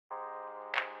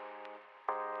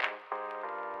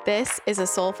This is a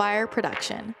Soulfire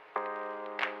production.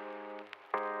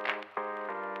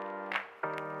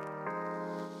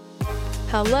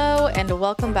 Hello and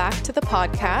welcome back to the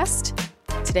podcast.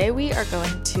 Today we are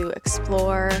going to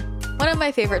explore one of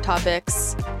my favorite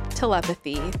topics,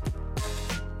 telepathy.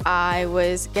 I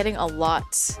was getting a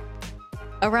lot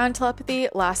around telepathy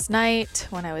last night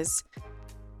when I was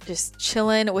just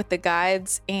chilling with the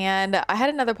guides, and I had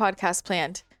another podcast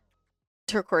planned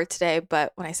to record today,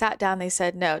 but when I sat down, they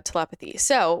said no telepathy.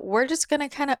 So we're just going to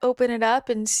kind of open it up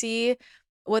and see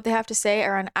what they have to say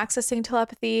around accessing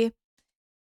telepathy.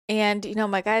 And,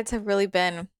 my guides have really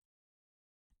been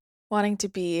wanting to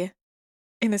be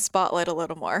in the spotlight a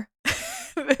little more.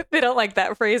 They don't like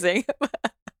that phrasing.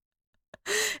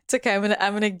 It's okay.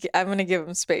 I'm gonna give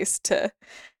them space to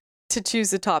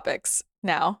choose the topics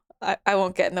now. I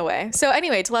won't get in the way. So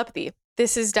anyway, telepathy.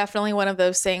 This is definitely one of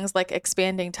those things like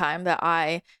expanding time that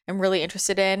I am really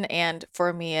interested in. And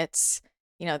for me, it's,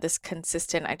 this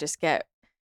consistent, I just get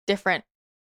different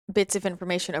bits of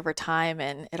information over time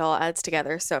and it all adds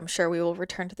together. So I'm sure we will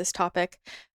return to this topic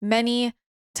many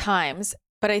times.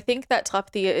 But I think that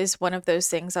telepathy is one of those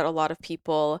things that a lot of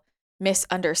people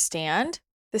misunderstand,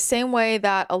 the same way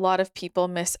that a lot of people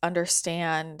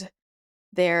misunderstand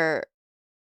their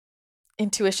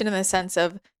intuition in the sense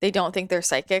of they don't think they're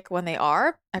psychic when they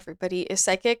are. Everybody is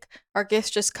psychic. Our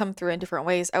gifts just come through in different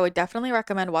ways. I would definitely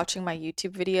recommend watching my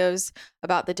YouTube videos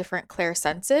about the different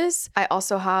clairsenses. I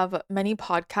also have many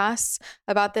podcasts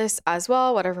about this as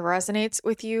well, whatever resonates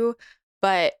with you.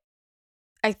 But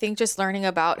I think just learning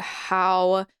about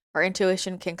how our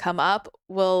intuition can come up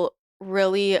will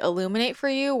really illuminate for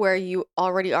you where you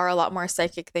already are a lot more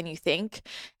psychic than you think.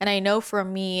 And I know for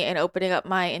me, in opening up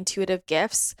my intuitive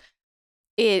gifts,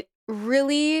 it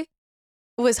really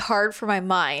was hard for my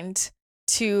mind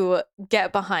to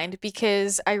get behind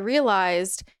because I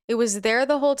realized it was there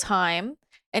the whole time,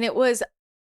 and it was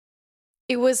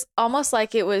almost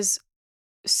like it was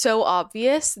so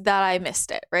obvious that I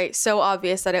missed it, right? So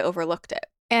obvious that I overlooked it.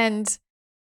 And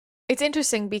it's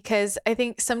interesting because I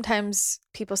think sometimes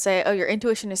people say, oh, your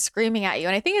intuition is screaming at you.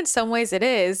 And I think in some ways it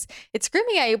is. It's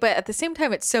screaming at you, but at the same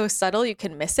time, it's so subtle you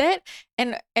can miss it.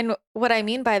 And what I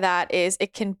mean by that is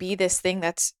it can be this thing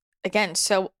that's, again,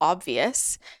 so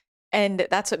obvious. And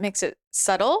that's what makes it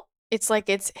subtle. It's like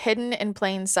it's hidden in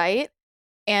plain sight.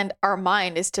 And our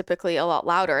mind is typically a lot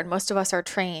louder. And most of us are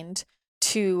trained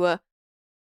to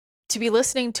be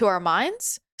listening to our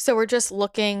minds. So we're just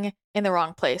looking in the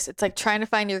wrong place. It's like trying to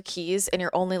find your keys and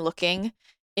you're only looking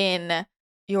in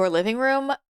your living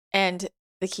room and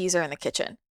the keys are in the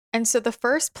kitchen. And so the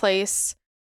first place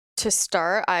to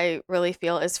start, I really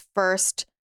feel, is first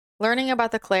learning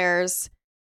about the clairs,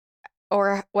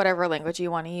 or whatever language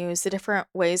you want to use, the different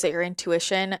ways that your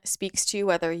intuition speaks to you,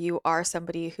 whether you are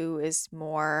somebody who is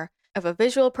more of a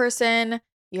visual person,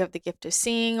 you have the gift of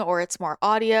seeing, or it's more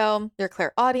audio, you're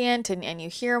clairaudient and you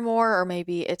hear more, or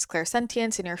maybe it's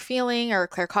clairsentience and you're feeling, or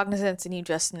claircognizance and you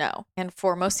just know. And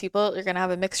for most people, you're going to have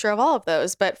a mixture of all of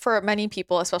those. But for many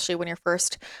people, especially when you're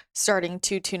first starting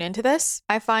to tune into this,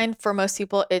 I find for most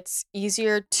people, it's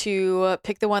easier to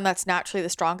pick the one that's naturally the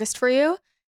strongest for you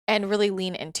and really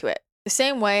lean into it. The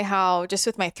same way how just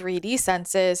with my 3D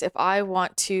senses, if I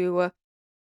want to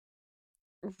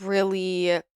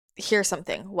really hear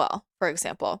something well, for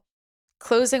example,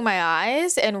 closing my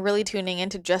eyes and really tuning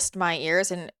into just my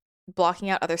ears and blocking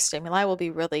out other stimuli will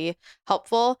be really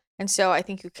helpful. And so I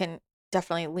think you can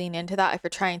definitely lean into that if you're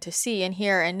trying to see and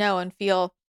hear and know and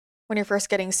feel when you're first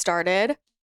getting started.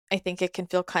 I think it can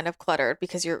feel kind of cluttered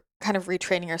because you're kind of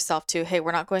retraining yourself to, hey,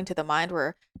 we're not going to the mind,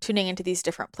 we're tuning into these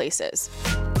different places.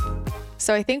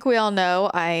 So I think we all know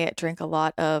I drink a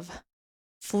lot of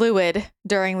fluid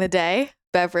during the day,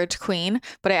 beverage queen,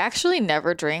 but I actually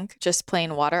never drink just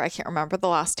plain water. I can't remember the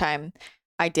last time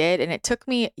I did. And it took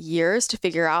me years to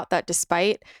figure out that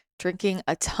despite drinking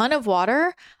a ton of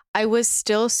water, I was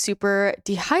still super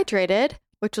dehydrated,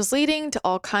 which was leading to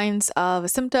all kinds of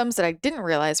symptoms that I didn't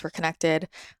realize were connected,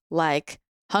 like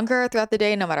hunger throughout the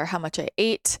day, no matter how much I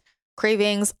ate,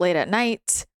 cravings late at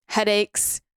night,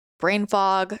 headaches, brain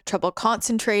fog, trouble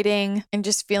concentrating, and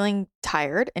just feeling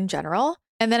tired in general.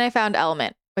 And then I found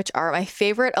Element, which are my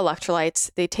favorite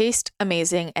electrolytes. They taste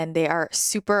amazing and they are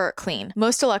super clean.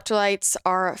 Most electrolytes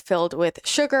are filled with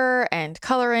sugar and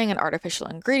coloring and artificial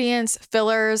ingredients,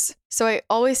 fillers. So I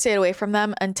always stayed away from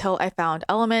them until I found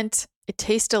Element. It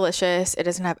tastes delicious. It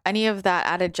doesn't have any of that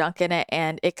added junk in it,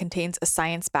 and it contains a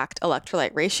science-backed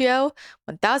electrolyte ratio: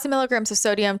 1,000 milligrams of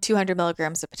sodium, 200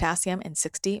 milligrams of potassium, and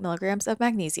 60 milligrams of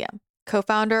magnesium.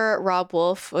 co-founder, Rob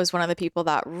Wolf, was one of the people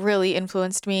that really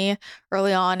influenced me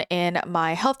early on in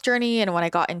my health journey and when I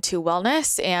got into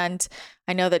wellness. And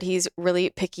I know that he's really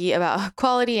picky about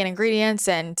quality and ingredients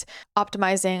and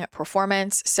optimizing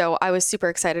performance. So I was super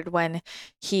excited when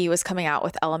he was coming out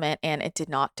with Element, and it did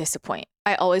not disappoint.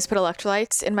 I always put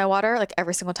electrolytes in my water, like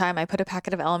every single time I put a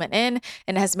packet of Element in,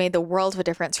 and it has made the world of a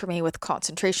difference for me with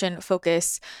concentration,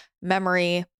 focus,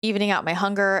 memory, evening out my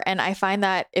hunger. And I find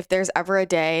that if there's ever a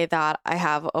day that I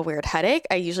have a weird headache,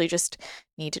 I usually just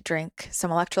need to drink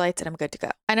some electrolytes and I'm good to go.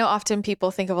 I know often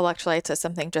people think of electrolytes as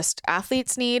something just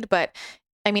athletes need, but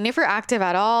I mean, if you're active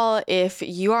at all, if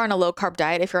you are on a low carb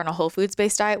diet, if you're on a whole foods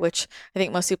based diet, which I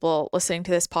think most people listening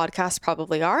to this podcast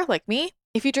probably are, like me,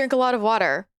 if you drink a lot of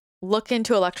water, look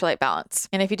into electrolyte balance.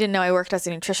 And if you didn't know, I worked as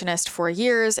a nutritionist for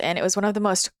years, and it was one of the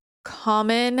most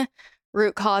common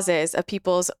root causes of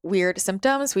people's weird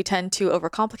symptoms. We tend to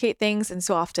overcomplicate things. And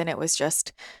so often it was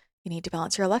just, you need to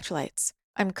balance your electrolytes.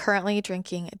 I'm currently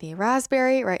drinking the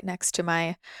raspberry right next to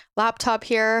my laptop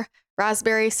here.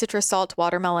 Raspberry, citrus salt,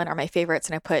 watermelon are my favorites,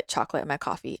 and I put chocolate in my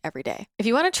coffee every day. If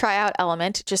you want to try out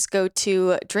Element, just go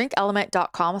to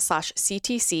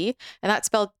drinkelement.com/CTC, and that's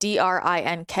spelled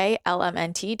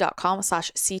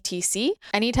DRINKLMNT.com/CTC.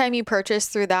 Anytime you purchase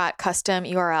through that custom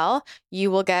URL,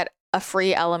 you will get a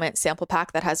free Element sample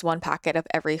pack that has 1 packet of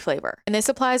every flavor. And this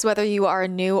applies whether you are a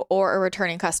new or a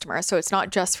returning customer. So it's not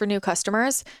just for new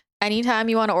customers. Anytime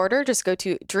you want to order, just go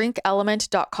to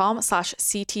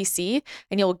drinkelement.com/CTC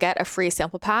and you'll get a free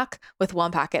sample pack with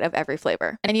 1 packet of every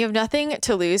flavor. And you have nothing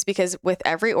to lose because with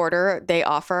every order, they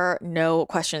offer no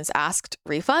questions asked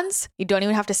refunds. You don't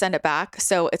even have to send it back.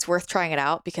 So it's worth trying it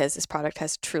out because this product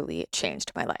has truly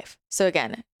changed my life. So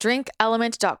again,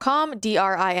 drinkelement.com,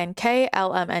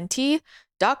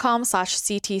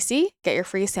 DRINKLMNT.com/CTC. Get your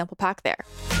free sample pack there.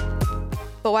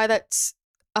 But why that's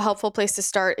a helpful place to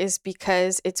start is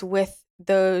because it's with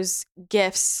those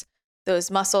gifts,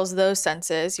 those muscles, those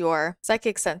senses, your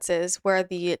psychic senses, where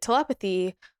the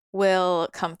telepathy will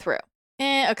come through.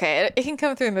 Okay, it can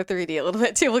come through in the 3D a little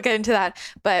bit too. We'll get into that.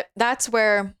 But that's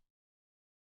where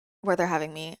they're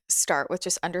having me start with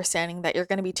just understanding that you're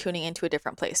going to be tuning into a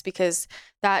different place, because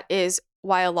that is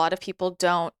why a lot of people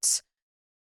don't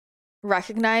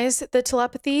recognize the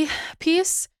telepathy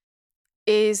piece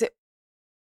is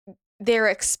they're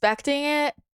expecting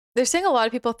it. They're saying a lot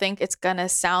of people think it's going to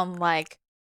sound like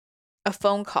a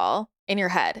phone call in your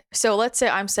head. So let's say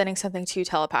I'm sending something to you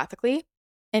telepathically,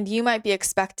 and you might be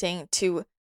expecting to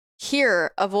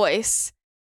hear a voice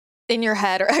in your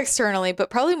head or externally, but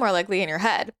probably more likely in your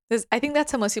head. Because I think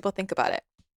that's how most people think about it.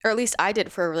 Or at least I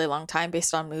did for a really long time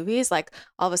based on movies. Like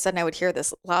all of a sudden I would hear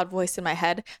this loud voice in my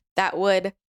head that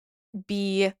would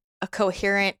be a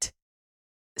coherent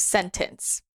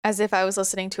sentence, as if I was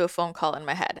listening to a phone call in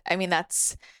my head. I mean,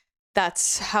 that's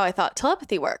how I thought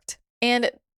telepathy worked. And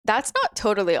that's not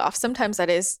totally off. Sometimes that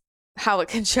is how it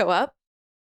can show up,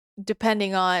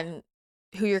 depending on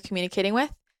who you're communicating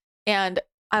with. And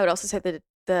I would also say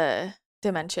the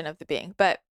dimension of the being.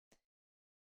 But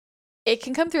it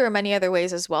can come through in many other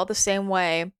ways as well. The same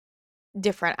way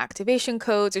different activation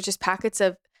codes or just packets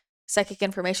of psychic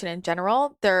information in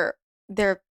general, they're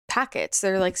packets.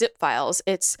 They're like zip files.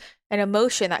 It's an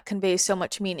emotion that conveys so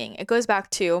much meaning. It goes back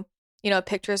to, a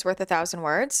picture is worth 1,000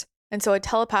 words. And so a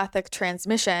telepathic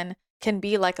transmission can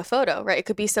be like a photo, right? It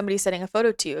could be somebody sending a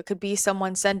photo to you. It could be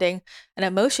someone sending an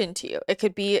emotion to you. It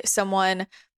could be someone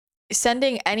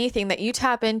sending anything that you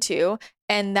tap into,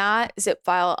 and that zip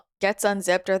file gets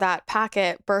unzipped, or that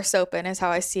packet bursts open is how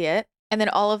I see it. And then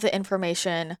all of the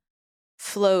information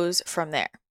flows from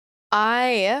there.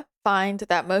 I find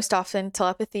that most often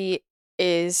telepathy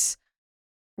is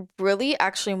really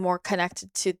actually more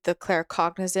connected to the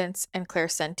claircognizance and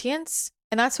clairsentience.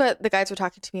 And that's what the guides were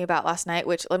talking to me about last night,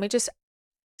 which let me just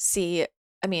see.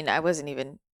 I mean, I wasn't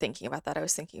even thinking about that. I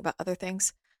was thinking about other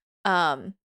things.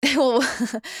 Well,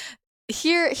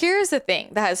 here's the thing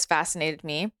that has fascinated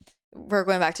me. We're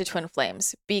going back to twin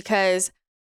flames, because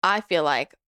I feel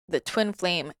like the twin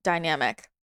flame dynamic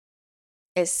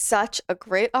is such a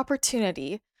great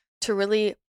opportunity to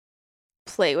really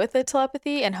play with the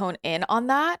telepathy and hone in on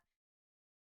that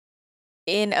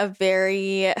in a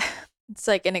very, it's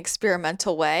like an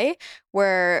experimental way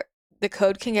where the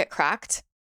code can get cracked,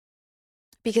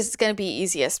 because it's going to be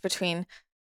easiest between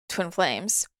twin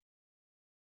flames.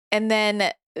 And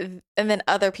then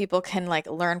other people can like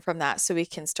learn from that, so we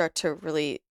can start to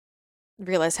really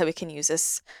realize how we can use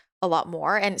this a lot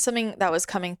more. And something that was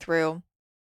coming through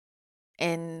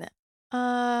in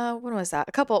when was that?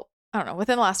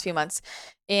 Within the last few months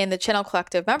in the Channel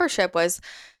Collective membership was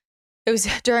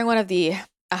during one of the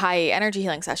high energy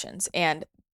healing sessions. And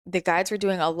the guides were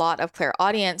doing a lot of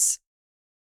clairaudience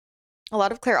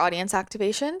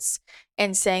activations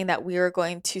and saying that we were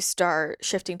going to start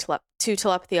shifting to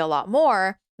telepathy a lot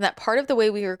more. And that part of the way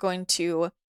we were going to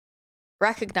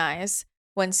recognize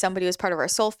when somebody was part of our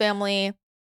soul family,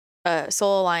 a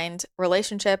soul aligned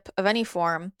relationship of any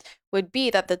form, would be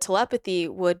that the telepathy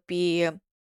would be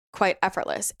quite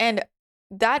effortless. And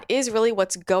that is really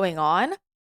what's going on,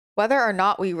 whether or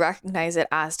not we recognize it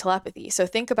as telepathy. So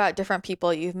think about different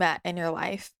people you've met in your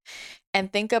life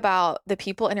and think about the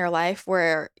people in your life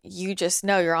where you just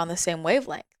know you're on the same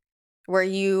wavelength, where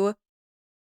you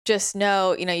just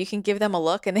know, you can give them a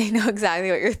look and they know exactly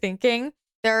what you're thinking.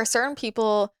 There are certain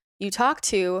people you talk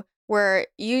to where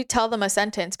you tell them a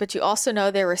sentence, but you also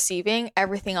know they're receiving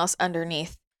everything else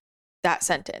underneath that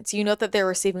sentence. You know that they're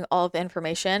receiving all of the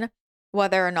information,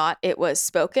 whether or not it was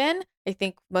spoken. I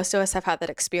think most of us have had that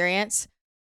experience,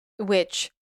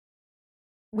 which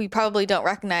we probably don't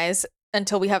recognize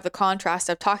until we have the contrast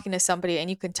of talking to somebody and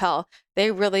you can tell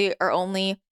they really are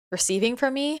only receiving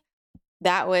from me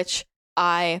that which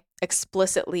I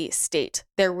explicitly state.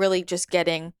 They're really just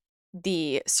getting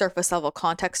the surface level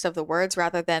context of the words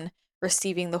rather than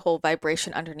receiving the whole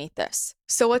vibration underneath this.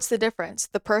 So what's the difference?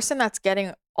 The person that's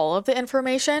getting all of the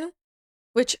information,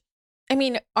 which,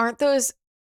 aren't those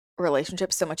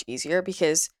relationships so much easier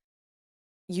because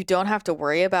you don't have to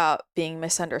worry about being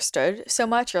misunderstood so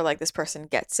much, or like this person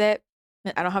gets it.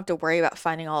 And I don't have to worry about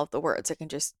finding all of the words. I can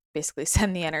just basically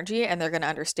send the energy and they're going to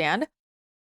understand.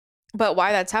 But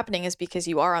why that's happening is because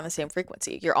you are on the same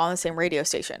frequency. You're on the same radio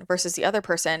station versus the other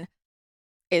person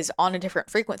is on a different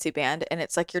frequency band. And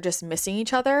it's like you're just missing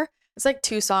each other. It's like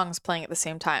two songs playing at the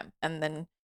same time. And then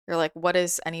you're like, what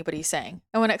is anybody saying?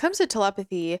 And when it comes to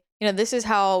telepathy, this is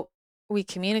how we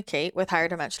communicate with higher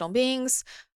dimensional beings.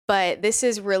 But this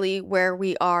is really where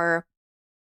we are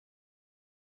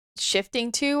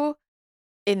shifting to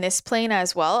in this plane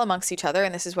as well amongst each other.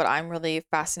 And this is what I'm really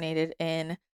fascinated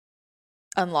in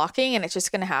unlocking. And it's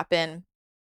just going to happen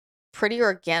pretty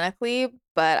organically.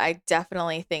 But I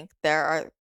definitely think there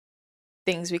are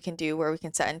things we can do where we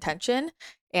can set intention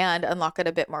and unlock it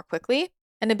a bit more quickly.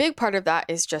 And a big part of that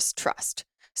is just trust.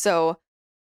 So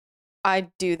I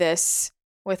do this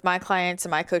with my clients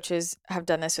and my coaches have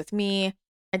done this with me.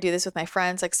 I do this with my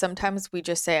friends. Like sometimes we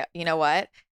just say, you know what?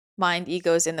 Mind,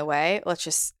 ego's in the way. Let's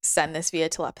just send this via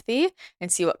telepathy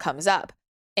and see what comes up.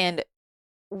 And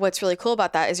what's really cool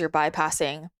about that is you're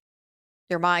bypassing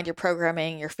your mind, your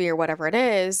programming, your fear, whatever it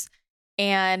is.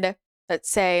 And let's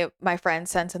say my friend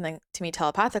sends something to me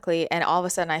telepathically and all of a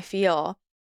sudden I feel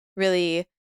really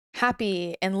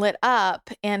happy and lit up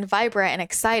and vibrant and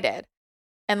excited.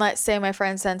 And let's say my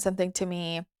friend sends something to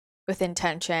me with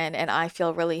intention and I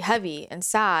feel really heavy and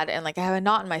sad and like I have a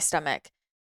knot in my stomach.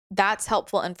 That's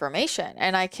helpful information.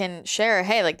 And I can share,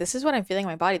 hey, like this is what I'm feeling in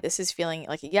my body. This is feeling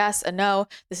like a yes, a no.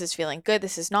 This is feeling good.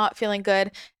 This is not feeling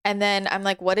good. And then I'm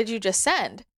like, what did you just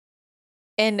send?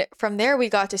 And from there, we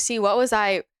got to see how was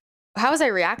I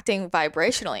reacting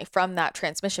vibrationally from that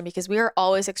transmission? Because we are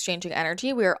always exchanging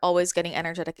energy. We are always getting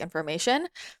energetic information.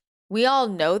 We all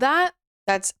know that.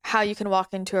 That's how you can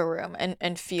walk into a room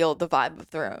and feel the vibe of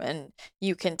the room. And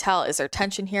you can tell, is there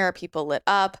tension here? Are people lit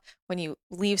up? When you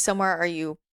leave somewhere, are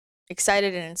you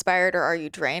excited and inspired or are you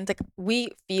drained? Like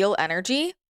we feel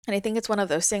energy. And I think it's one of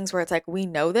those things where it's like, we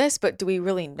know this, but do we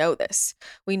really know this?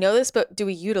 We know this, but do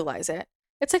we utilize it?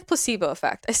 It's like placebo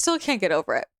effect. I still can't get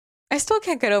over it.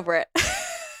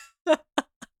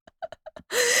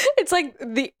 It's like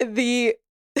the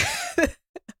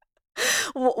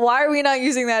why are we not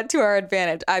using that to our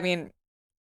advantage? I mean,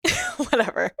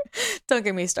 whatever. Don't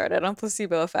get me started on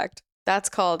placebo effect. That's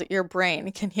called your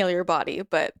brain can heal your body,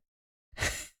 but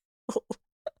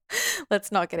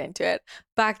let's not get into it.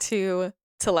 Back to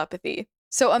telepathy.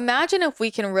 So imagine if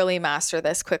we can really master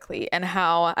this quickly and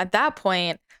how at that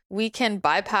point we can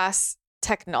bypass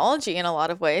technology in a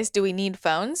lot of ways. Do we need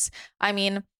phones? I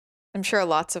mean, I'm sure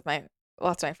lots of my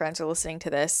friends are listening to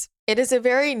this. It is a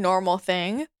very normal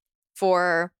thing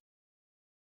for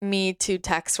me to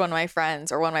text one of my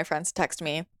friends or one of my friends text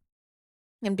me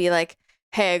and be like,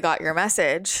 hey, I got your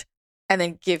message, and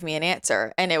then give me an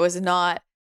answer. And it was not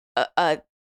a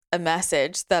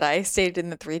message that I stated in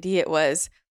the 3D. It was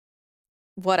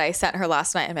what I sent her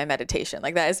last night in my meditation.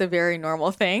 Like that is a very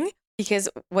normal thing because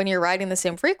when you're riding the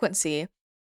same frequency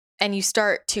and you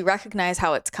start to recognize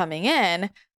how it's coming in,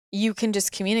 you can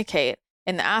just communicate.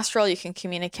 In the astral, you can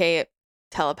communicate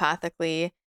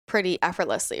telepathically pretty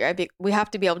effortlessly, right? We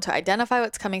have to be able to identify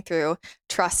what's coming through,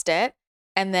 trust it,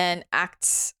 and then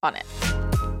act on it.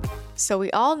 So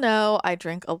we all know I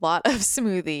drink a lot of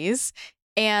smoothies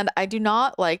and I do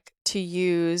not like to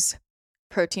use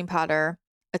protein powder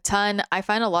a ton. I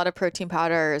find a lot of protein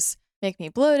powders make me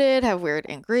bloated, have weird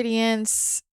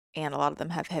ingredients, and a lot of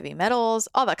them have heavy metals,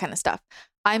 all that kind of stuff.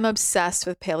 I'm obsessed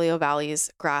with Paleo Valley's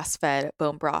grass-fed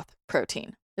bone broth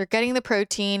protein. You're getting the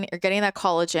protein, you're getting that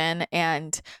collagen,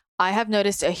 and I have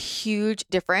noticed a huge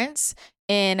difference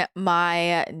in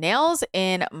my nails,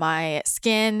 in my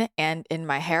skin, and in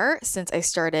my hair since I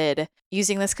started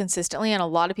using this consistently. And a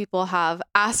lot of people have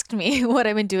asked me what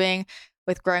I've been doing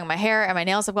with growing my hair, and my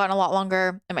nails have gotten a lot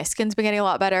longer, and my skin's been getting a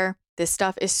lot better. This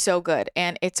stuff is so good,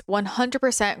 and it's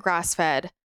 100%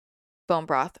 grass-fed bone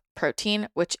broth protein,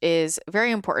 which is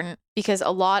very important because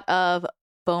a lot of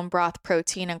bone broth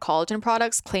protein and collagen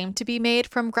products claim to be made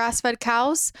from grass-fed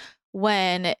cows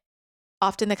when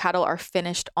often the cattle are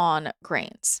finished on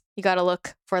grains. You got to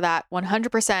look for that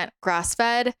 100%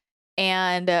 grass-fed,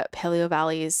 and Paleo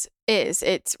Valley's is.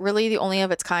 It's really the only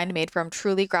of its kind made from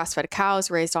truly grass-fed cows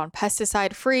raised on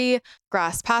pesticide-free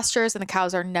grass pastures, and the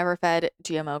cows are never fed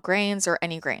GMO grains or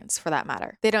any grains for that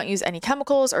matter. They don't use any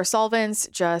chemicals or solvents,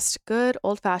 just good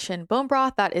old-fashioned bone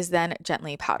broth that is then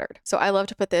gently powdered. So I love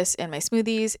to put this in my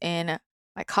smoothies, in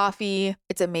my coffee.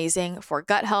 It's amazing for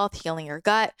gut health, healing your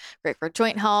gut, great for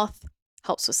joint health,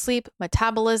 helps with sleep,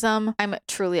 metabolism. I'm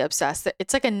truly obsessed.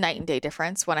 It's like a night and day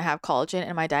difference when I have collagen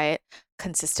in my diet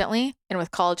consistently. And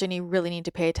with collagen, you really need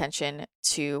to pay attention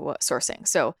to sourcing.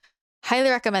 So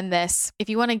highly recommend this. If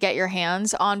you want to get your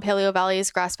hands on Paleo Valley's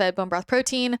grass-fed bone broth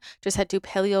protein, just head to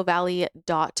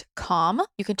paleovalley.com.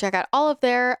 You can check out all of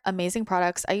their amazing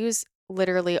products. I use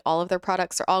literally all of their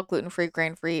products. They're all gluten-free,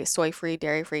 grain-free, soy-free,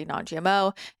 dairy-free,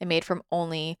 non-GMO, and made from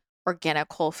only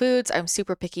organic whole foods. I'm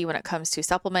super picky when it comes to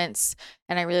supplements,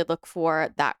 and I really look for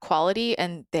that quality,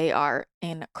 and they are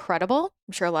incredible.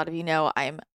 I'm sure a lot of you know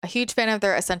I'm a huge fan of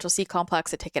their Essential C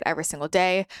complex. I take it every single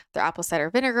day. Their apple cider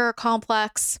vinegar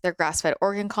complex, their grass-fed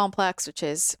organ complex, which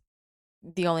is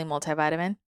the only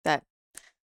multivitamin that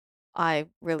I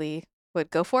really would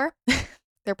go for.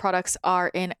 Their products are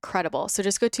incredible. So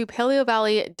just go to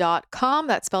paleovalley.com.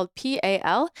 That's spelled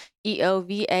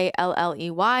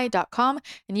PALEOVALLEY.com.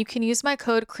 And you can use my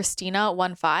code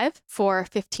Christina15 for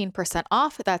 15%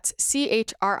 off. That's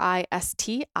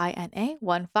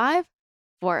CHRISTINA15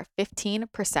 for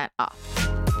 15%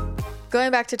 off. Going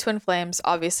back to twin flames,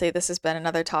 obviously this has been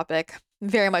another topic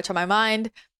very much on my mind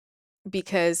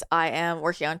because I am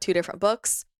working on 2 different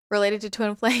books related to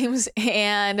twin flames.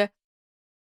 And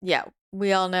yeah,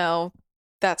 we all know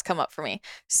that's come up for me.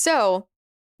 So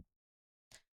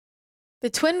the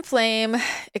twin flame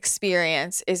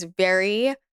experience is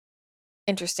very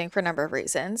interesting for a number of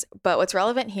reasons. But what's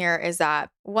relevant here is that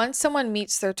once someone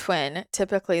meets their twin,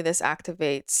 typically this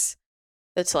activates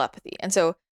the telepathy. And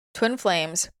so twin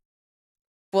flames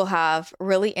will have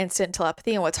really instant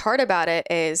telepathy. And what's hard about it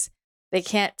is they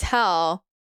can't tell.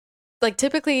 Like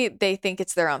typically they think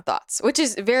it's their own thoughts, which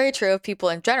is very true of people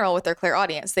in general with their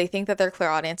clairaudience. They think that their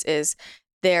clairaudience is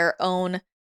their own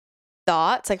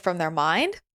thoughts, like from their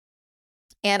mind.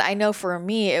 And I know for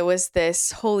me, it was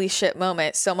this holy shit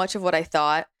moment. So much of what I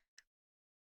thought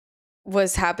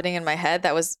was happening in my head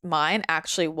that was mine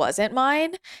actually wasn't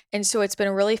mine. And so it's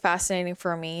been really fascinating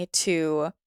for me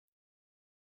to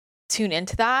tune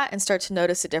into that and start to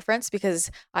notice a difference,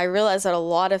 because I realized that a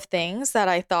lot of things that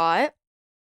I thought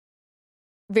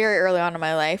very early on in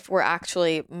my life were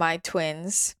actually my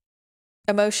twins'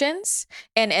 emotions.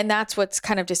 And that's what's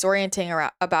kind of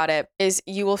disorienting about it is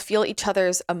you will feel each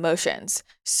other's emotions.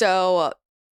 So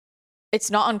it's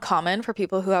not uncommon for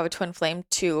people who have a twin flame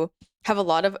to have a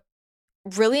lot of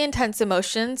really intense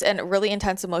emotions and really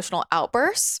intense emotional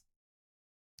outbursts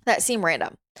that seem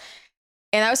random.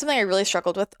 And that was something I really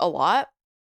struggled with a lot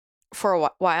for a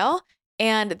while.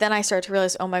 And then I started to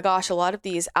realize, oh my gosh, a lot of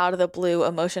these out of the blue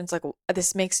emotions, like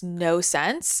this makes no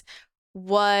sense,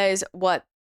 was what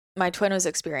my twin was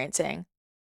experiencing.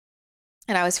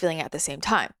 And I was feeling it at the same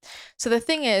time. So the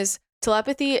thing is,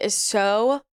 telepathy is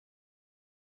so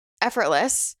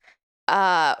effortless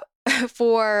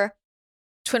for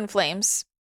twin flames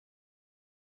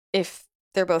if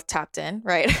they're both tapped in,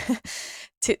 right,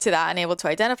 to that and able to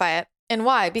identify it. And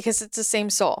why? Because it's the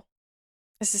same soul.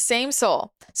 It's the same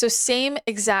soul. So same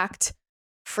exact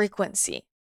frequency.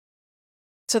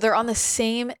 So they're on the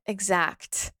same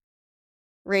exact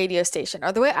radio station.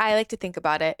 Or the way I like to think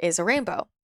about it is a rainbow.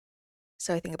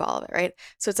 So I think about all of it, right?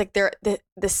 So it's like they're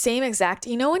the same exact,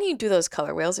 you know, when you do those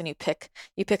color wheels and you pick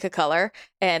a color,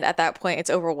 and at that point it's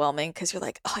overwhelming because you're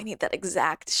like, oh, I need that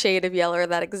exact shade of yellow or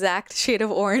that exact shade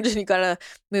of orange, and you gotta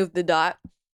move the dot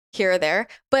here or there.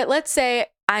 But let's say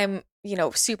I'm,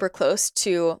 super close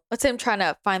to, let's say I'm trying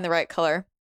to find the right color,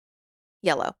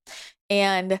 yellow.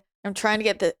 And I'm trying to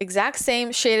get the exact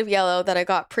same shade of yellow that I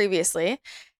got previously.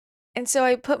 And so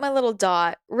I put my little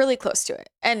dot really close to it.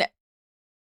 And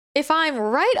if I'm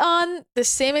right on the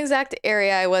same exact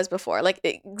area I was before, like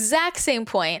the exact same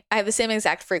point, I have the same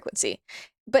exact frequency.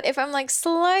 But if I'm like just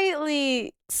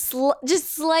slightly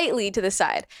to the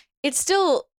side, it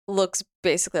still looks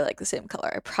basically like the same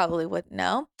color. I probably wouldn't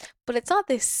know, but it's not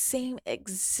the same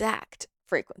exact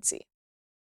frequency.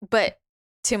 But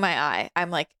to my eye, I'm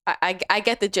like, I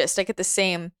get the gist. I get the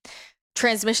same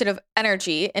transmission of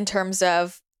energy in terms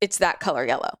of it's that color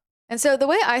yellow. And so the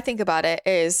way I think about it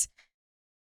is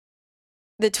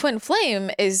the twin flame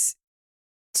is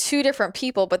two different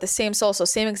people, but the same soul, so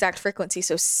same exact frequency.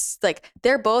 So like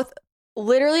they're both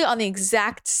literally on the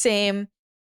exact same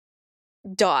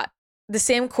dot, the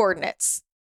same coordinates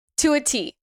to a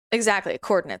T. Exactly,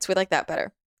 coordinates. We like that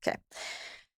better. Okay.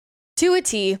 To a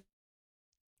T.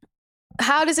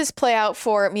 How does this play out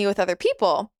for me with other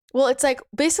people? Well, it's like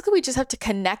basically we just have to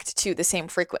connect to the same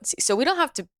frequency. So we don't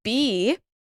have to be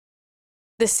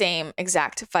the same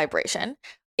exact vibration.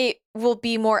 It will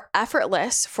be more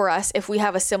effortless for us if we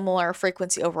have a similar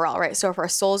frequency overall, right? So if our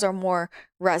souls are more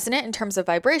resonant in terms of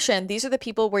vibration, these are the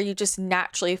people where you just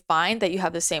naturally find that you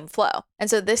have the same flow.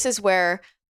 And so this is where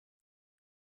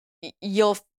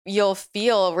you'll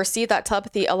receive that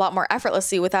telepathy a lot more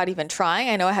effortlessly without even trying.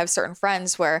 I know I have certain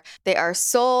friends where they are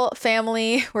soul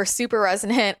family, we're super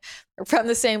resonant, we're from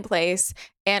the same place,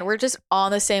 and we're just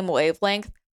on the same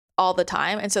wavelength all the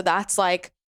time. And so that's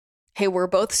like, hey, we're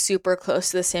both super close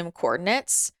to the same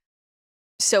coordinates.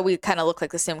 So we kind of look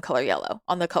like the same color yellow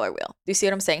on the color wheel. Do you see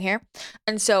what I'm saying here?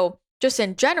 And so just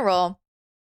in general,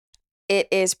 it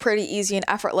is pretty easy and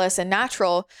effortless and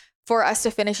natural for us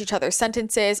to finish each other's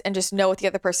sentences and just know what the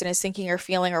other person is thinking or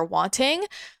feeling or wanting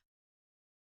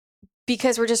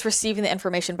because we're just receiving the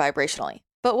information vibrationally.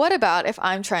 But what about if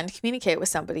I'm trying to communicate with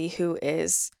somebody who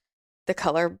is the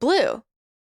color blue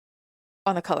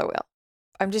on the color wheel?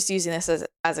 I'm just using this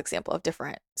as example of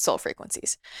different soul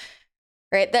frequencies,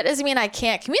 right? That doesn't mean I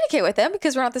can't communicate with them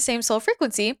because we're not the same soul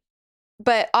frequency.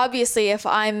 But obviously, if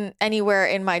I'm anywhere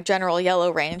in my general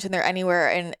yellow range and they're anywhere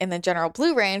in the general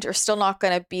blue range, we're still not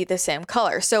going to be the same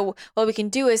color. So what we can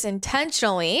do is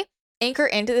intentionally anchor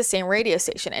into the same radio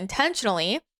station.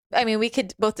 Intentionally, I mean, we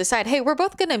could both decide, hey, we're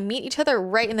both going to meet each other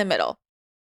right in the middle.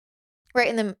 Right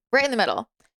in the middle.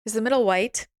 Is the middle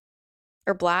white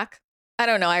or black? I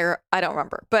don't know. I don't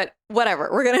remember, but whatever.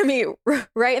 We're going to meet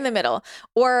right in the middle.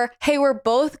 Or, hey, we're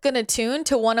both going to tune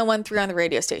to 101.3 on the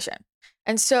radio station.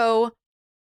 And so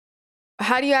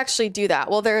how do you actually do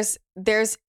that? Well,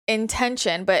 there's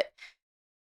intention, but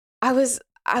I was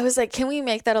like, can we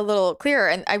make that a little clearer?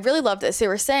 And I really love this. They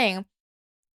were saying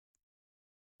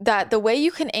that the way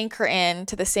you can anchor in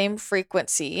to the same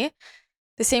frequency,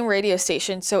 the same radio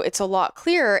station, so it's a lot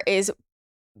clearer, is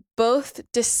both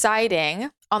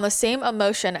deciding on the same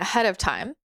emotion ahead of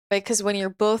time, right? Because when you're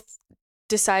both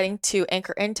deciding to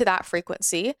anchor into that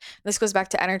frequency, this goes back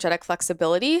to energetic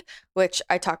flexibility, which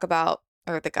I talk about,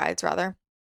 or the guides rather,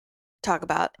 talk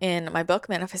about in my book,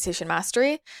 Manifestation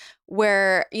Mastery,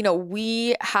 where,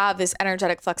 we have this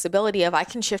energetic flexibility of I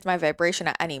can shift my vibration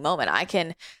at any moment. I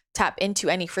can tap into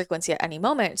any frequency at any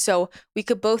moment. So we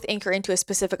could both anchor into a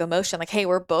specific emotion, like, hey,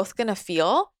 we're both going to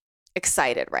feel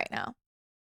excited right now,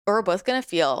 or we're both going to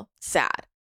feel sad,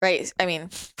 right? I mean,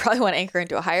 probably want to anchor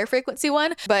into a higher frequency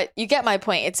one, but you get my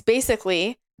point. It's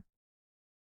basically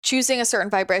choosing a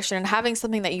certain vibration and having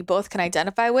something that you both can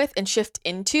identify with and shift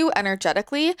into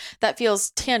energetically that feels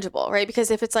tangible, right?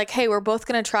 Because if it's like, hey, we're both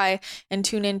going to try and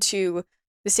tune into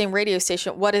the same radio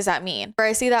station, what does that mean? Where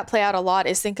I see that play out a lot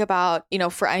is think about,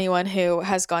 for anyone who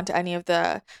has gone to any of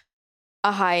the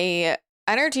high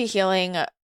energy healing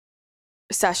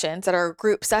sessions that are a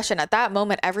group session, at that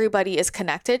moment, everybody is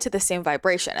connected to the same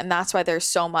vibration. And that's why there's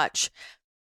so much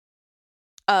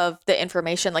of the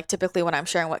information. Like typically when I'm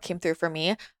sharing what came through for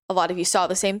me, a lot of you saw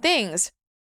the same things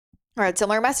or had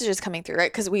similar messages coming through,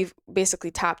 right? Because we've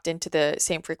basically tapped into the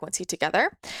same frequency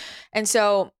together. And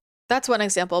so that's one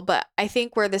example. But I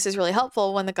think where this is really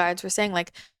helpful when the guides were saying,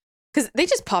 like, because they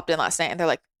just popped in last night and they're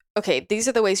like, okay, these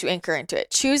are the ways you anchor into it.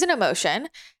 Choose an emotion,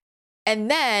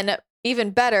 and then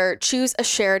even better, choose a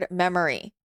shared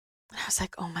memory. And I was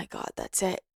like, oh my God, that's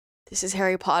it. This is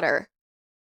Harry Potter.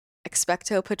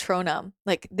 Expecto Patronum.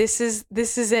 Like this is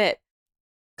it.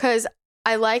 Because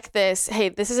I like this. Hey,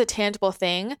 this is a tangible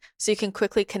thing. So you can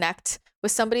quickly connect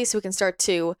with somebody so we can start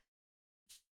to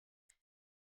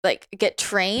like get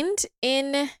trained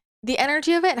in the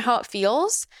energy of it and how it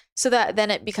feels so that then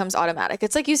it becomes automatic.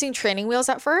 It's like using training wheels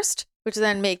at first, which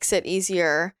then makes it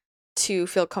easier to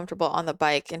feel comfortable on the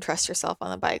bike and trust yourself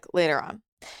on the bike later on.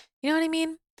 You know what I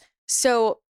mean?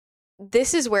 So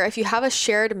this is where if you have a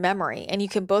shared memory and you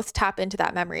can both tap into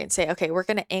that memory and say, okay, we're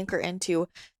going to anchor into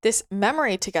this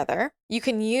memory together, you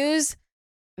can use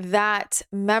that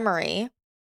memory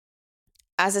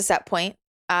as a set point,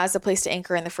 as a place to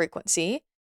anchor in the frequency.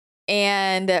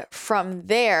 And from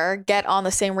there, get on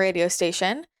the same radio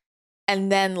station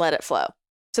and then let it flow.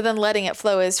 So then letting it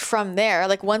flow is from there,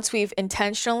 like once we've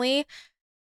intentionally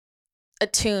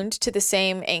attuned to the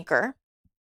same anchor,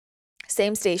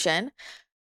 same station,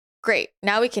 great.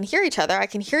 Now we can hear each other. I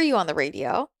can hear you on the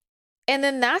radio. And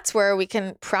then that's where we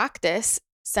can practice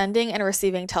sending and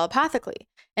receiving telepathically.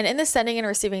 And in the sending and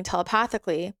receiving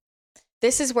telepathically,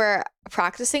 this is where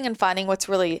practicing and finding what's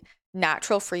really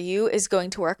natural for you is going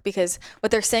to work, because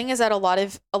what they're saying is that a lot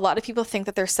of people think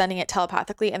that they're sending it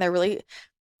telepathically and they're really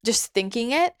just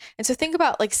thinking it. And so think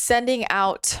about like sending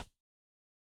out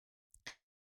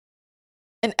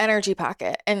an energy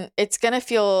packet, and it's going to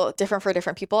feel different for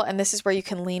different people. And this is where you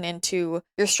can lean into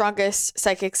your strongest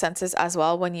psychic senses as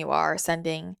well when you are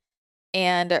sending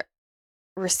and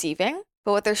receiving.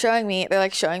 But what they're showing me, they're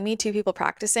like showing me two people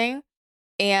practicing,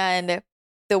 and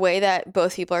the way that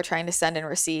both people are trying to send and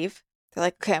receive, they're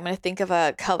like, okay, I'm going to think of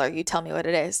a color. You tell me what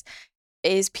it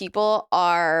is people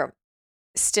are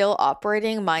still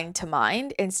operating mind to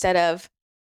mind instead of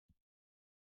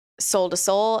soul to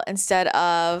soul, instead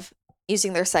of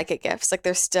using their psychic gifts. Like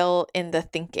they're still in the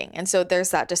thinking. And so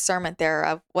there's that discernment there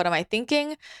of what am I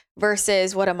thinking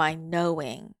versus what am I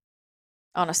knowing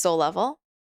on a soul level,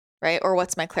 right? Or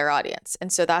what's my clairaudience?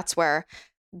 And so that's where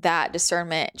that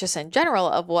discernment, just in general,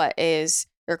 of what is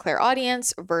your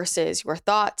clairaudience versus your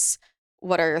thoughts,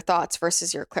 what are your thoughts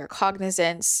versus your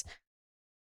claircognizance,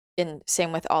 and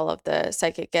same with all of the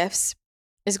psychic gifts,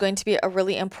 is going to be a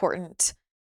really important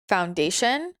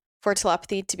foundation for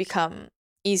telepathy to become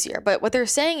easier. But what they're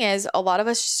saying is a lot of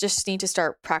us just need to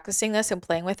start practicing this and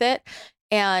playing with it,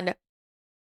 and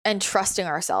trusting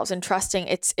ourselves and trusting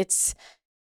it's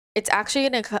actually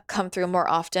going to come through more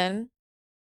often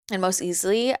and most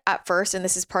easily at first. And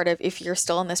this is part of, if you're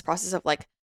still in this process of like,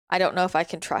 I don't know if I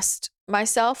can trust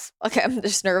myself. Okay, I'm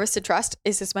just nervous to trust.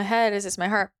 Is this my head? Is this my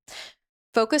heart?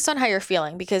 Focus on how you're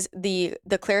feeling, because the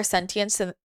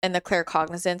clairsentience and the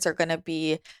claircognizance are going to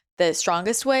be the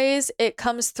strongest ways it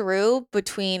comes through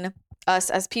between us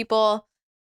as people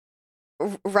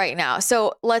right now.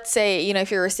 So let's say,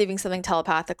 if you're receiving something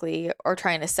telepathically or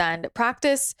trying to send,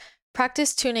 practice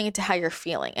tuning into how you're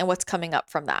feeling and what's coming up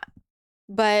from that.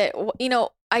 But,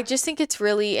 I just think it's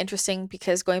really interesting,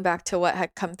 because going back to what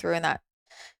had come through in that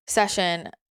session,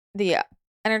 the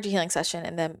energy healing session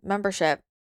in the membership,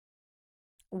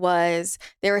 was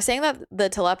they were saying that the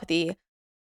telepathy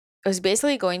was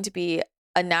basically going to be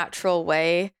a natural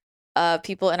way of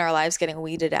people in our lives getting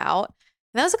weeded out.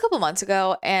 And that was a couple months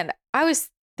ago. And I was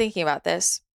thinking about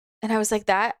this and I was like,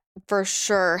 that for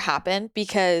sure happened,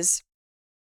 because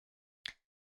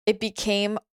it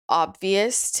became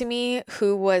obvious to me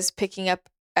who was picking up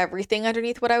everything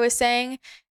underneath what I was saying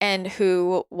and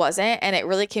who wasn't. And it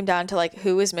really came down to like,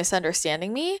 who is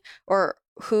misunderstanding me or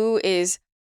who is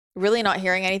really not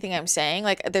hearing anything I'm saying.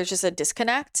 Like there's just a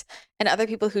disconnect, and other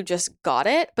people who just got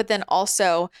it. But then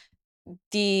also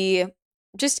the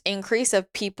just increase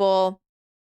of people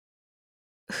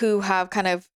who have kind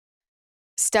of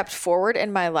stepped forward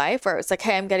in my life, where it's like,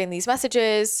 hey, I'm getting these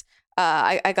messages.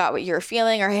 I got what you're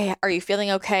feeling, or hey, are you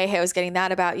feeling okay? Hey, I was getting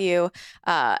that about you.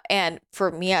 And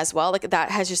for me as well, like that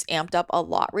has just amped up a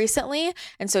lot recently.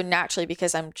 And so naturally,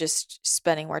 because I'm just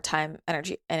spending more time,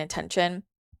 energy, and attention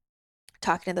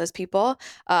talking to those people,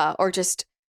 or just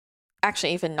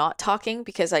actually even not talking,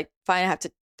 because I find I have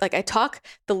to, like, I talk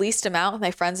the least amount with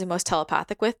my friends I'm most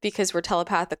telepathic with, because we're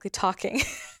telepathically talking.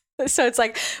 So it's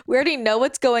like, we already know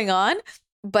what's going on,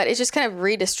 but it's just kind of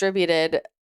redistributed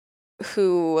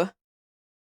who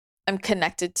I'm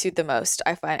connected to the most,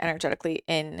 I find, energetically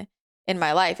in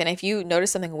my life. And if you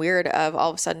notice something weird of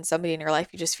all of a sudden somebody in your life,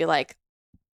 you just feel like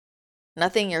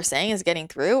nothing you're saying is getting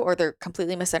through, or they're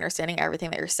completely misunderstanding everything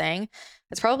that you're saying,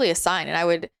 that's probably a sign. And I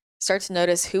would start to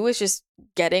notice who is just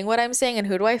getting what I'm saying and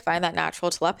who do I find that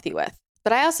natural telepathy with.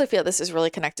 But I also feel this is really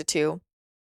connected to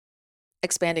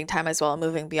expanding time as well, and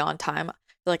moving beyond time. I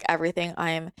feel like everything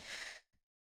I'm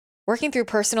working through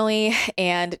personally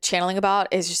and channeling about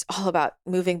is just all about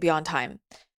moving beyond time.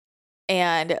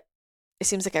 And it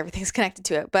seems like everything's connected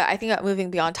to it. But I think about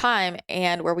moving beyond time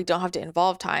and where we don't have to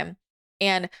involve time.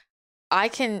 And I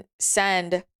can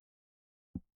send,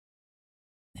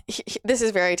 this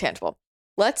is very tangible.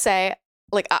 Let's say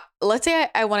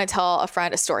I want to tell a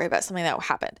friend a story about something that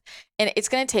happened, and it's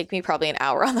going to take me probably an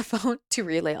hour on the phone to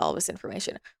relay all this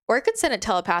information. Or I could send it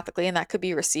telepathically, and that could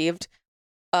be received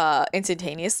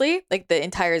instantaneously, like the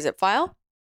entire zip file.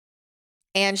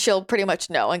 And she'll pretty much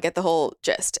know and get the whole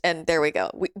gist. And there we go.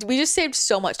 We just saved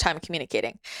so much time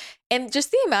communicating. And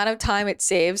just the amount of time it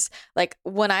saves, like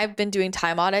when I've been doing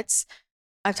time audits,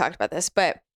 I've talked about this,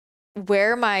 but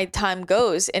where my time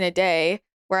goes in a day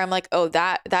where I'm like, oh,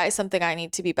 that is something I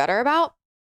need to be better about.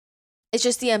 It's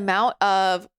just the amount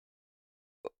of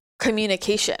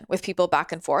communication with people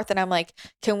back and forth. And I'm like,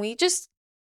 can we just,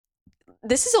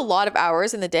 this is a lot of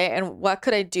hours in the day. And what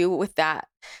could I do with that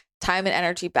time and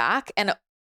energy back?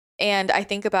 And I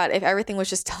think about if everything was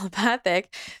just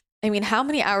telepathic, I mean, how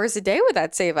many hours a day would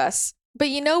that save us? But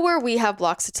you know where we have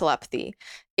blocks to telepathy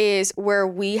is where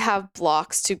we have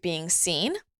blocks to being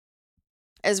seen,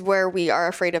 is where we are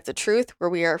afraid of the truth, where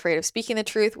we are afraid of speaking the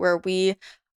truth, where we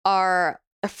are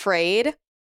afraid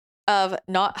of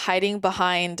not hiding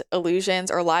behind illusions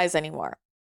or lies anymore.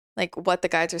 Like what the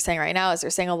guides are saying right now is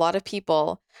they're saying a lot of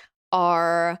people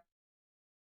are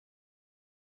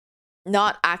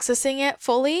not accessing it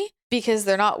fully because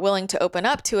they're not willing to open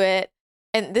up to it.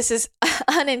 And this is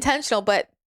unintentional, but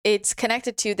it's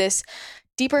connected to this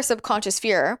deeper subconscious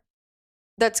fear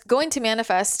that's going to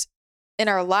manifest in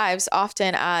our lives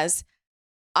often as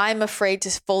I'm afraid to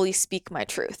fully speak my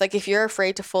truth. Like if you're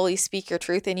afraid to fully speak your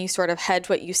truth and you sort of hedge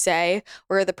what you say,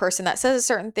 or you're the person that says a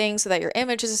certain thing so that your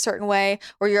image is a certain way,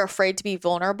 or you're afraid to be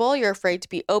vulnerable, you're afraid to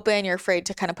be open, you're afraid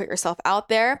to kind of put yourself out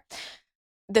there.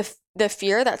 The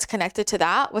fear that's connected to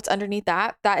that, what's underneath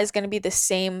that is going to be the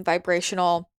same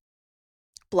vibrational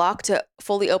block to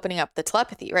fully opening up the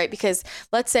telepathy, right? Because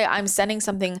let's say I'm sending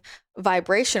something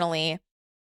vibrationally,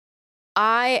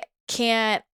 I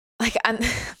can't, like,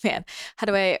 man, how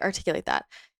do I articulate that?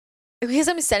 Because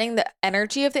I'm sending the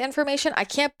energy of the information, I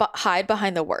can't hide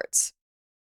behind the words,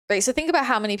 right? So think about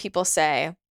how many people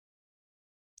say,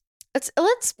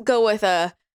 let's go with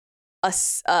a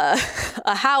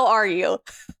how are you?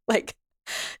 Like,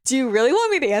 do you really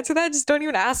want me to answer that? Just don't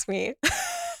even ask me.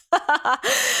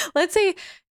 Let's say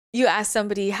you ask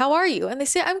somebody, how are you? And they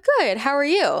say, I'm good. How are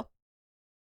you?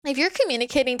 If you're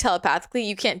communicating telepathically,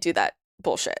 you can't do that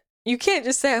bullshit. You can't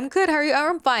just say, I'm good. How are you?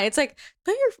 I'm fine. It's like,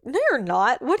 no, you're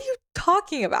not. What are you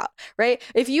talking about? Right?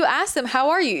 If you ask them, how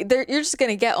are you? You're just going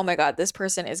to get, oh my God, this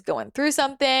person is going through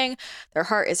something. Their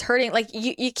heart is hurting. Like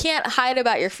you can't hide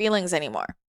about your feelings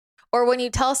anymore. Or when you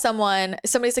tell someone,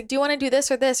 somebody's like, do you want to do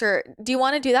this or this? Or do you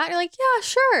want to do that? And you're like, yeah,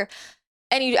 sure.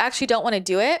 And you actually don't want to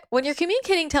do it. When you're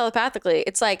communicating telepathically,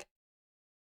 it's like,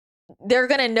 they're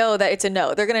going to know that it's a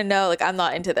no. They're going to know, like, I'm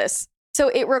not into this. So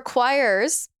it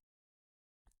requires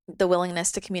the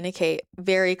willingness to communicate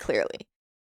very clearly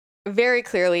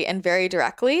and very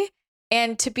directly,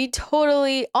 and to be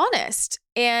totally honest.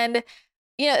 And,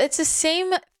 you know, it's the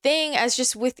same thing as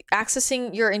just with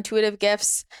accessing your intuitive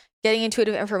gifts, getting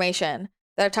intuitive information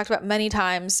that I've talked about many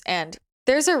times. And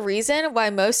there's a reason why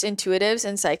most intuitives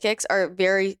and psychics are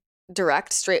very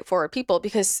direct, straightforward people,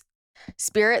 because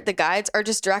spirit, the guides, are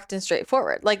just direct and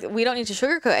straightforward. Like, we don't need to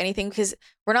sugarcoat anything because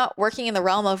we're not working in the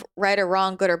realm of right or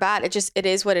wrong, good or bad. It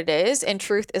is what it is. And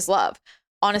truth is love.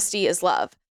 Honesty is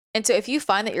love. And so if you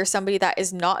find that you're somebody that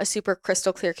is not a super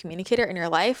crystal clear communicator in your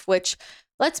life, which,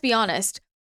 let's be honest,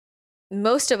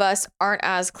 most of us aren't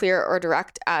as clear or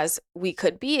direct as we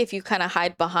could be. If you kind of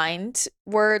hide behind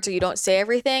words or you don't say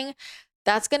everything,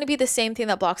 that's going to be the same thing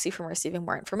that blocks you from receiving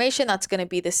more information. That's going to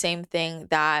be the same thing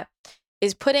that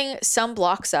is putting some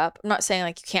blocks up. I'm not saying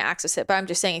like you can't access it, but I'm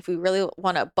just saying if we really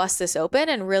want to bust this open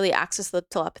and really access the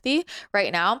telepathy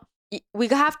right now, we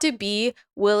have to be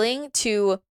willing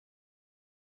to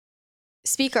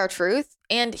speak our truth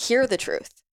and hear the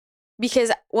truth.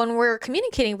 Because when we're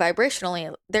communicating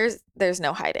vibrationally, there's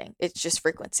no hiding. It's just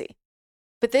frequency.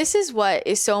 But this is what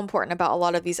is so important about a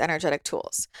lot of these energetic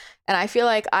tools. And I feel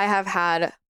like I have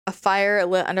had a fire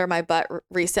lit under my butt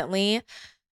recently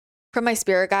from my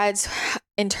spirit guides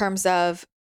in terms of,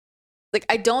 like,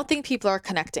 I don't think people are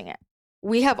connecting it.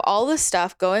 We have all this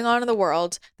stuff going on in the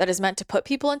world that is meant to put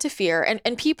people into fear,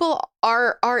 and people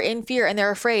are in fear and they're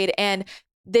afraid. And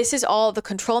this is all the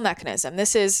control mechanism.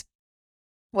 This is,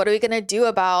 what are we going to do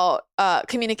about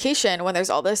communication when there's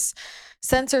all this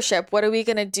censorship? What are we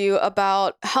going to do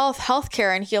about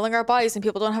healthcare and healing our bodies and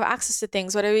people don't have access to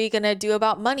things? What are we going to do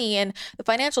about money and the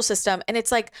financial system? And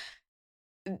it's like,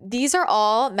 these are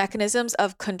all mechanisms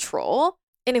of control.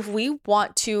 And if we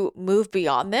want to move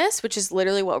beyond this, which is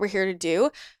literally what we're here to do,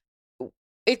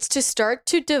 it's to start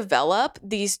to develop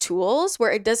these tools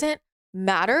where it doesn't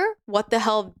matter what the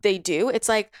hell they do. It's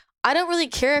like, I don't really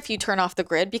care if you turn off the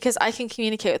grid because I can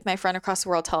communicate with my friend across the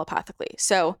world telepathically.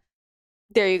 So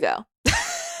there you go.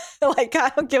 Like,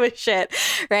 I don't give a shit,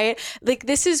 right? Like,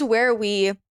 this is where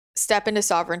we step into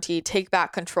sovereignty, take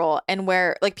back control, and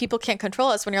where like people can't control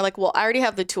us when you're like, well, I already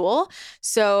have the tool.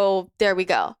 So there we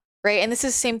go. Right. And this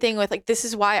is the same thing with like, this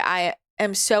is why I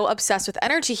am so obsessed with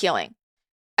energy healing,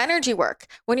 energy work.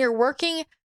 When you're working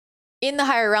in the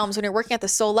higher realms, when you're working at the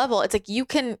soul level, it's like you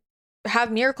can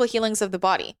have miracle healings of the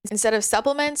body. Instead of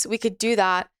supplements, we could do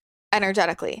that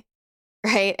energetically.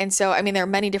 Right. And so, I mean, there are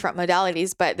many different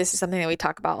modalities, but this is something that we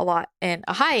talk about a lot in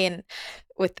Ahai and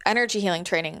with energy healing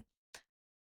training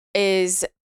is,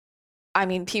 I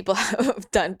mean, people have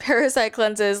done parasite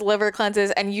cleanses, liver cleanses,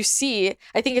 and you see,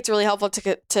 I think it's really helpful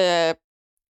to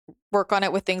work on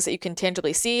it with things that you can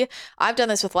tangibly see. I've done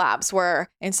this with labs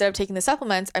where instead of taking the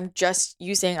supplements, I'm just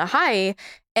using Ahai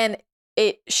and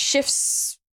it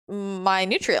shifts my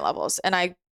nutrient levels and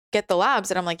I get the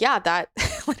labs and I'm like, yeah, that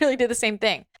literally did the same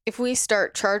thing. If we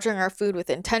start charging our food with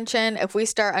intention, if we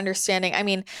start understanding, I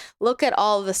mean, look at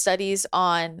all of the studies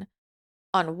on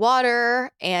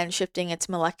water and shifting its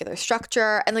molecular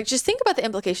structure and like just think about the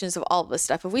implications of all of this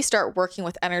stuff. If we start working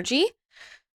with energy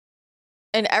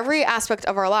in every aspect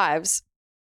of our lives,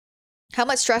 how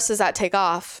much stress does that take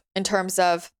off in terms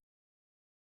of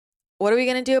what are we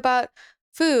going to do about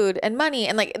food and money?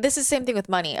 And like this is the same thing with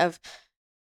money, of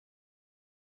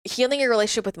healing your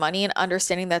relationship with money and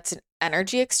understanding that's an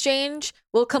energy exchange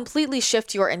will completely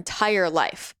shift your entire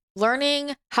life.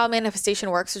 Learning how manifestation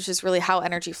works, which is really how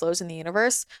energy flows in the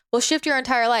universe, will shift your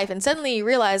entire life. And suddenly you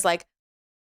realize like,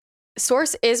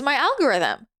 source is my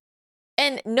algorithm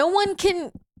and no one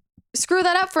can screw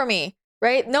that up for me,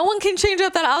 right? No one can change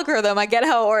up that algorithm. I get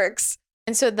how it works.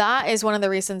 And so that is one of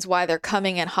the reasons why they're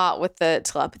coming in hot with the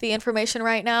telepathy information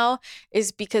right now,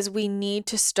 is because we need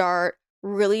to start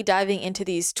really diving into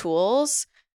these tools.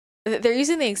 They're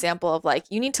using the example of like,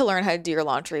 you need to learn how to do your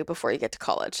laundry before you get to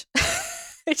college.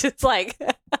 It's just like,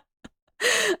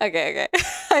 okay.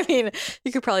 I mean,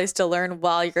 you could probably still learn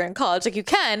while you're in college. Like you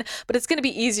can, but it's going to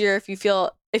be easier if you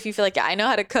feel like, yeah, I know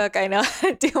how to cook. I know how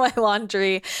to do my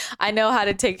laundry. I know how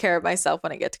to take care of myself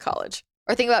when I get to college.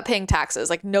 Or think about paying taxes.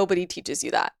 Like nobody teaches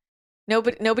you that.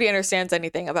 Nobody understands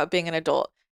anything about being an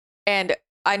adult. And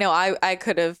I know I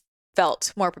could have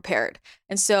felt more prepared.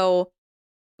 And so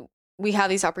we have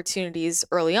these opportunities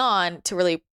early on to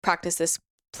really practice this,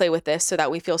 play with this, so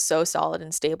that we feel so solid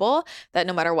and stable that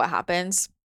no matter what happens,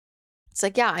 it's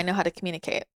like, yeah, I know how to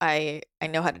communicate. I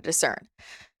know how to discern.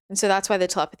 And so that's why the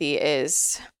telepathy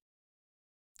is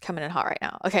coming in hot right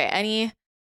now. Okay, any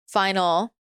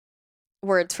final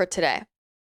words for today?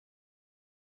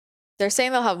 They're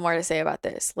saying they'll have more to say about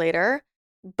this later,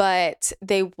 but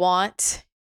they want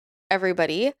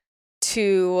everybody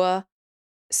to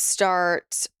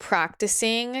start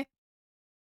practicing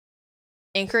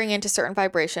anchoring into certain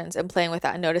vibrations and playing with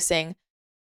that and noticing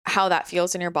how that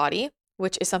feels in your body,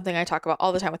 which is something I talk about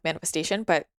all the time with manifestation,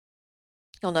 but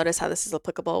you'll notice how this is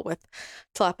applicable with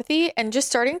telepathy, and just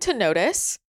starting to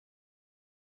notice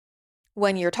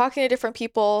when you're talking to different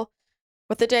people,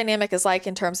 what the dynamic is like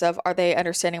in terms of, are they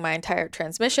understanding my entire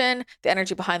transmission, the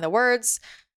energy behind the words,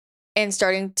 and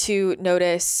starting to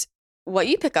notice what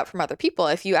you pick up from other people.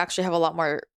 If you actually have a lot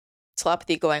more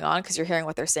telepathy going on because you're hearing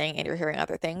what they're saying and you're hearing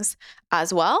other things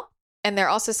as well. And they're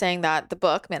also saying that the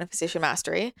book, Manifestation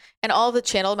Mastery, and all the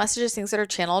channeled messages, things that are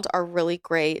channeled, are really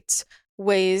great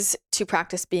ways to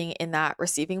practice being in that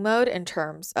receiving mode in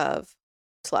terms of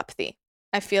telepathy.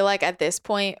 I feel like at this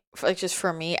point, like just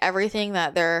for me, everything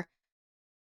that they're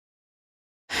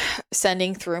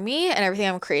sending through me and everything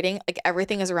I'm creating, like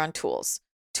everything is around tools.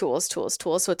 So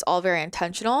it's all very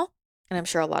intentional. And I'm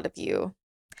sure a lot of you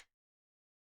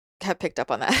have picked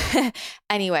up on that.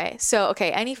 Anyway, so,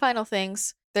 okay, any final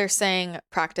things? They're saying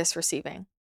practice receiving.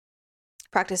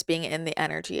 Practice being in the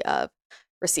energy of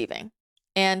receiving.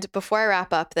 And before I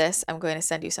wrap up this, I'm going to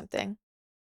send you something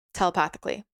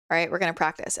telepathically. All right, we're going to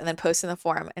practice and then post in the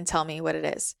forum and tell me what it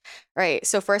is. All right,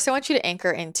 so first I want you to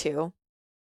anchor into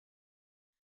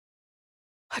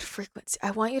what frequency?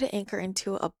 I want you to anchor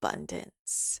into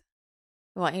abundance.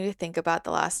 I want you to think about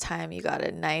the last time you got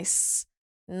a nice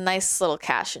little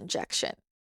cash injection.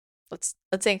 Let's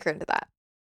anchor into that.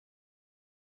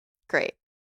 Great.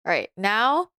 All right,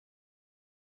 now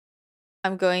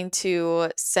I'm going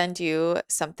to send you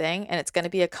something and it's going to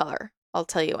be a color. I'll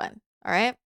tell you when. All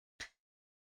right.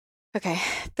 Okay,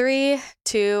 3,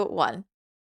 2, 1.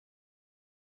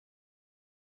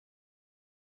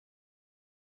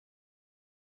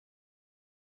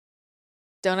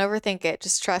 Don't overthink it.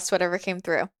 Just trust whatever came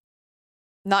through.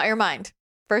 Not your mind.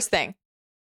 First thing.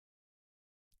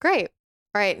 Great.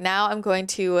 All right, now I'm going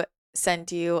to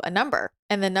send you a number.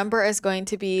 And the number is going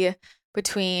to be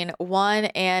between 1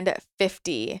 and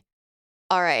 50.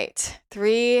 All right,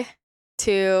 3,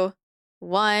 2,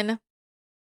 1.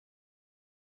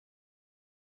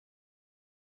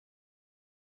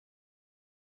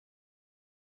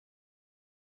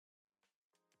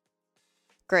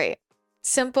 Great.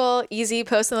 Simple, easy.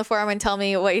 Post in the forum and tell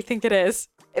me what you think it is.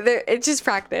 It's just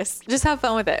practice. Just have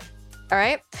fun with it. All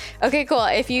right. Okay, cool.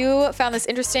 If you found this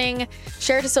interesting,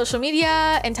 share it to social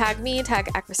media and tag me, tag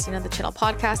at Christina the Channel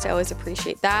Podcast. I always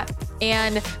appreciate that.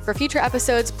 And for future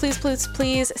episodes,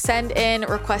 please send in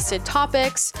requested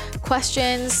topics,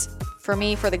 questions for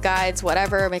me, for the guides,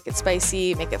 whatever. Make it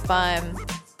spicy, make it fun.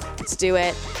 Let's do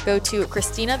it. Go to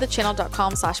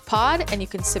christinathechannel.com/pod and you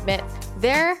can submit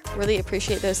there. Really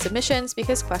appreciate those submissions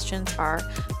because questions are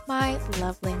my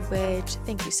love language.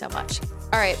 Thank you so much.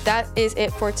 All right, that is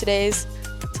it for today's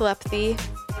telepathy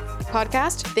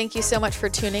podcast. Thank you so much for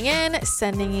tuning in,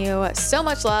 sending you so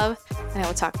much love, and I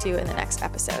will talk to you in the next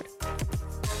episode.